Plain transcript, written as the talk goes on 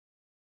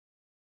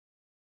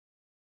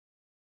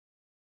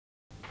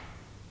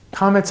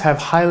Comets have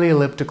highly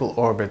elliptical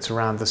orbits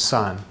around the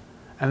Sun,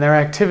 and their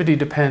activity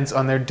depends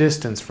on their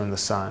distance from the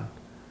Sun.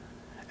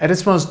 At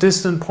its most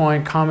distant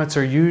point, comets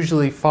are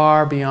usually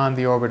far beyond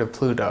the orbit of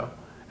Pluto,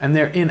 and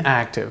they're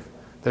inactive.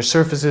 Their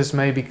surfaces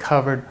may be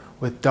covered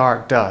with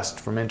dark dust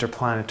from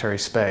interplanetary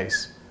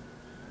space.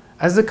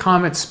 As the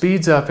comet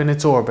speeds up in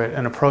its orbit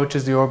and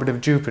approaches the orbit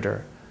of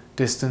Jupiter,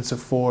 distance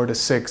of 4 to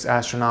 6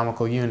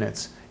 astronomical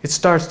units, it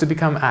starts to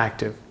become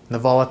active, and the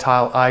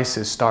volatile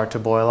ices start to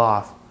boil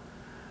off.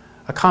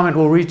 A comet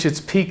will reach its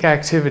peak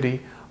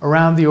activity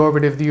around the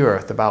orbit of the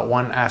Earth, about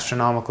 1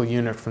 astronomical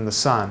unit from the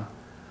Sun,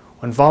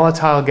 when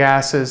volatile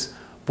gases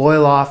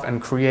boil off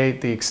and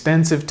create the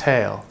extensive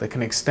tail that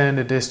can extend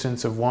a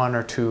distance of 1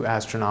 or 2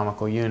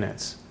 astronomical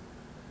units.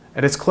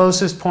 At its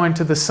closest point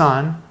to the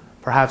Sun,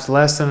 perhaps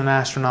less than an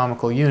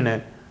astronomical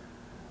unit,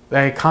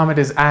 the comet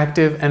is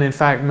active and in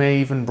fact may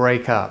even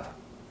break up.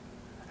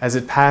 As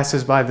it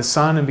passes by the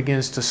Sun and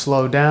begins to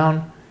slow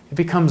down, it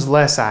becomes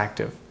less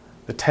active.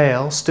 The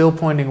tail, still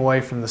pointing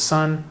away from the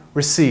Sun,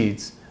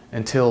 recedes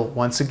until,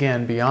 once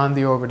again beyond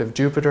the orbit of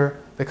Jupiter,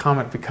 the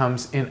comet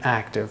becomes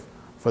inactive,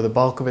 for the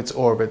bulk of its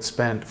orbit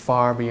spent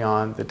far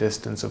beyond the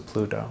distance of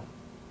Pluto.